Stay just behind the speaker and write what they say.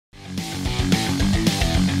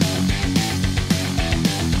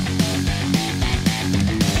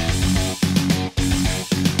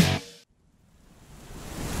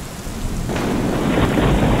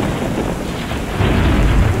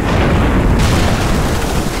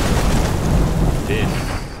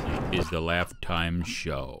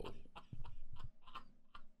LaughTimeShow.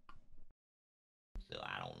 So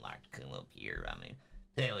I don't like to come up here. I mean,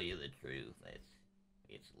 tell you the truth.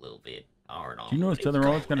 It's a little bit hard on. Do you know Southern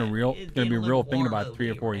Road's gonna be a real thing in about 3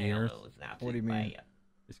 or 4 years? What do you mean?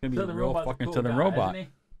 It's gonna be a real fucking Southern Robot.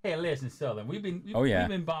 Hey, listen, Southern. We've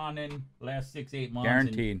been bonding last 6-8 months.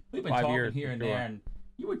 Guaranteed. We've been 5 talking years, here and sure. there, and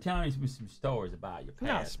you were telling me some stories about your past.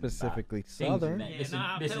 Not specifically Southern. This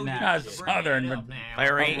Not and Southern, but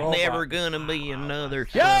There ain't robot. never gonna be another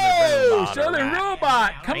Yo, Southern Robot. Southern alright?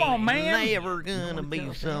 Robot! Come on, Ain't man! Never gonna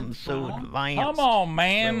be something so advanced. Come on,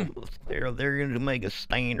 man! So they're gonna make a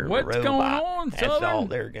standard What's robot. going on, That's all Southern?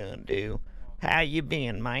 they're gonna do. How you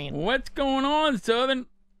been, man? What's going on, Southern?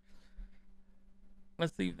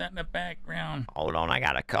 Let's leave that in the background. Hold on, I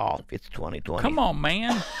got a cough. It's 2020. Come on,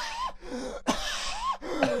 man.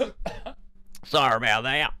 Sorry about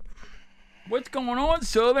that. What's going on,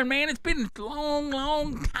 Southern, man? It's been a long,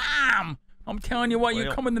 long time. I'm telling you what, you're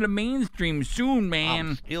Well, coming to the mainstream soon, I'm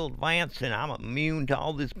man. still advancing. I'm immune to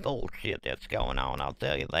all this bullshit that's going on. I'll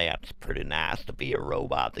tell you that. It's pretty nice to be a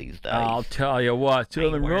robot these days. I'll tell you what, I ain't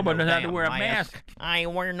Southern wearing Robot no doesn't have to damn wear a mask. I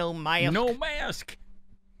ain't wearing no mask. No mask.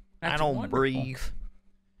 I That's don't wonderful. breathe.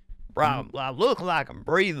 Bro, I look like I'm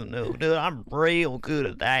breathing though, dude. I'm real good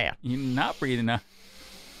at that. You're not breathing now.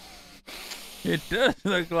 It does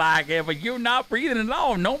look like it, but you're not breathing at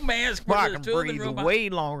all. No mask for I the can Southern breathe Robot. way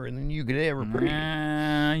longer than you could ever breathe.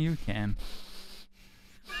 You can.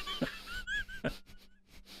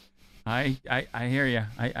 I hear you.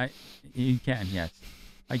 You can, yes.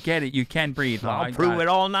 I get it. You can breathe. I'll prove it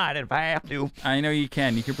all night if I have to. I know you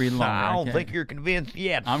can. You can breathe longer. I don't can. think you're convinced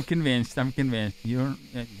yet. I'm convinced. You don't.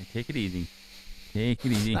 Take it easy. Take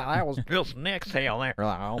it easy. That was Just an exhale there.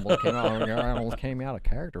 I almost came out of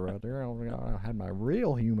character right there. I had my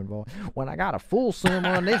real human voice. When I got a full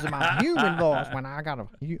one, this is my human voice. When I got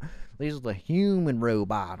this is the human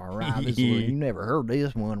robot. All right, you never heard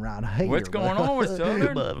this one right here. What's going on with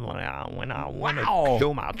Southern? But when I want Wow. to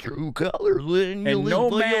show my true colors, then And no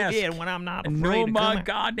you'll mask. get when I'm not And afraid no to my come out.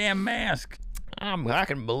 goddamn mask. I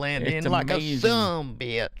can blend It's in like amazing. a some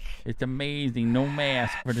bitch. It's amazing. No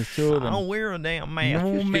mask for the I Southern. don't wear a damn mask.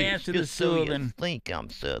 No just mask to the just so Southern. you think I'm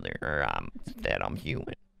Southern or that I'm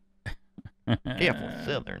human. If I'm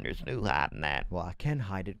Southern, there's no hiding that. Well, I can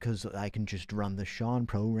hide it because I can just run the Sean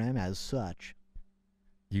program as such.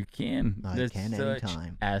 You can. I As can such,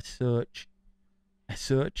 anytime. As such. As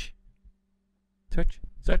such.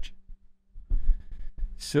 Such.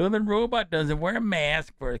 Southern Robot doesn't wear a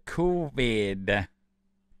mask for COVID.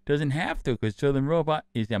 Doesn't have to, because Southern Robot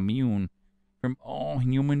is immune from all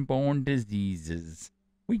human-born diseases.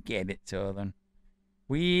 We get it, Southern.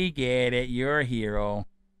 We get it. You're a hero.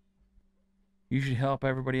 You should help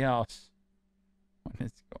everybody else. What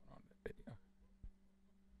is going on in the video?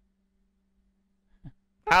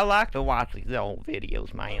 I like to watch these old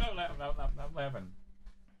videos, man. I'm laughing.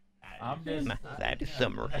 I'm just... That is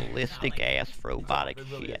some realistic ass robotic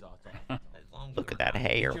shit. Look at that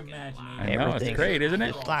hair. I know, it's great, isn't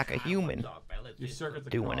it? Just like a human Your circuits are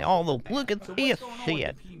doing it. crossed. Although, look at this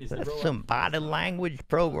shit. That's some body language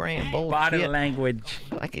program bullshit. Body language.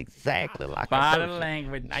 Like exactly like a Body person.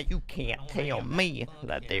 language. Now you can't tell me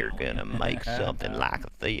that they're gonna make something like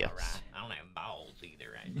this. I don't have balls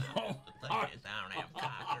either. The thing is, I don't have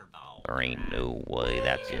cock or balls. There ain't no way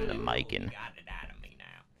that's in the making. Got it out of me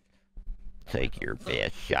now. Take your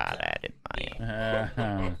best shot at it,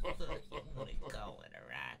 man. What do you call it,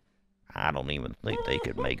 alright? I don't even think they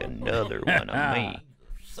could make another one of me.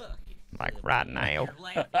 Suck it. Like right now. You're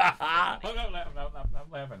laughing.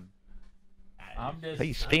 I'm laughing. I'm just...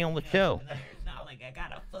 He's still on the show. It's not like I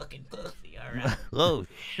got a fucking pussy, alright? Oh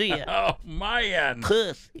shit. Oh, man.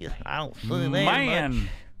 Pussy. I don't see that much. Man.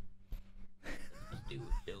 Let's do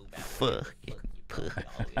a show about Fuck it. pussy.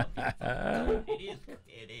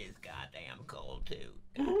 It is goddamn cold too.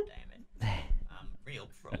 God damn it. I'm real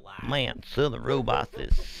pro-life. Man, Southern Robots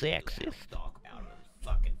is sexist. Talk about it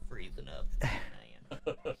fucking freezing up,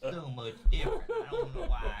 man. So much different. I don't know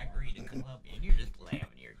why I agreed to come up here. You're just laughing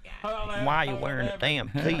your guy. Why you wearing a damn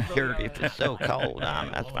t-shirt if it's so cold?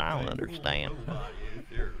 That's what I don't understand.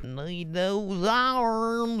 Need those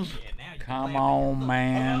arms. Come on,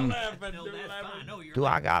 man. Do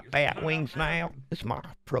I got bat wings now? Is my You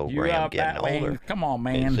program got getting bat wings. older? Come on, Is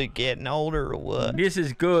man. it getting older or what? This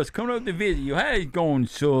is Gus coming up to visit you. How's it going,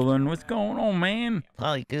 Southern? What's going on, man?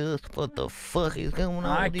 Hey, Gus, what the fuck is going on?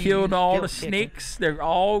 I Do you killed all still the kicking? snakes. They're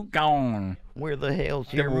all gone. Where the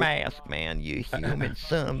hell's your mask, man? You human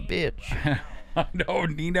son of a bitch. I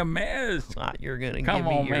don't need a mask. You're gonna Come give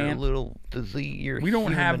me on, your man. little disease. Your We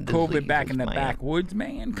don't have human COVID back in the diseases, man. backwoods,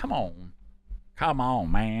 man. Come on. Come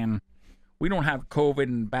on, man. We don't have COVID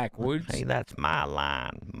in the backwoods. Hey, that's my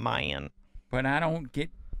line, man. But I don't get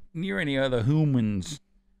near any other humans.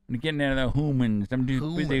 I'm getting near other humans. I'm too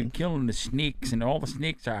busy Humans? killing the snakes, and all the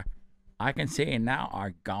snakes I can say now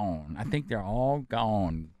are gone. I think they're all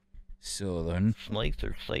gone, Southern. Snakes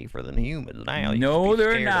are safer than humans now. No, you should be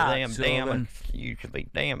they're scared not, of them Southern. You should be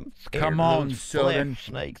damn scared Come of on, those Southern.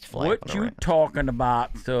 snakes flapping What you around. talking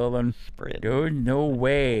about, Southern? Spread. There's no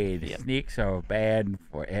way. The Yeah. snakes are bad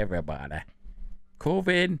for everybody.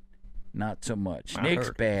 COVID, not so much. I Snakes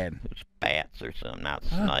heard bad. It's bats or something, not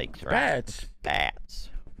snakes, right? Bats. Bats.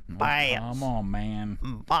 Oh, Bats. come on, man.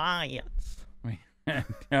 Bats.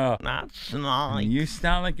 No. Not snakes. You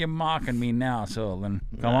sound like you're mocking me now, Southern.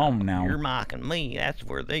 Come on now. You're mocking me. That's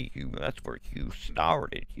where you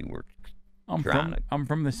started. You were. trying to- I'm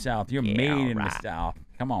from the South. You're Yeah, made in the right. South.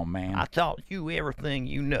 Come on, man. I taught you everything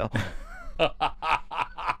you know.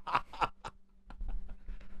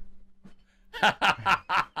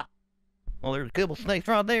 Well, there's a couple snakes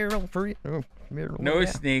right there for you. No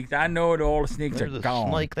snakes. I know that all the snakes There's are a gone.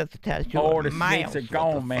 snake that's attached to All a the mouse. snakes are What the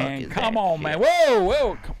gone, fuck man. is Come that on, shit? man.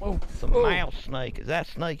 Whoa. Whoa. It's a mouse snake. Is that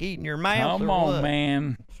snake eating your mouse Come or on, what?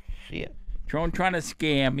 man. Shit. Trying to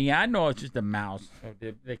scare me. I know it's just a mouse.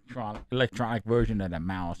 The electronic version of the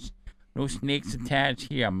mouse. No snakes attached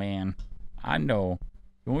here, man. I know.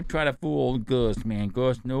 Don't try to fool old Gus, man.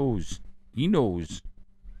 Gus knows. He knows.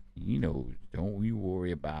 He knows. Don't you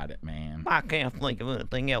worry about it, man. I can't think of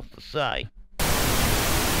anything else to say.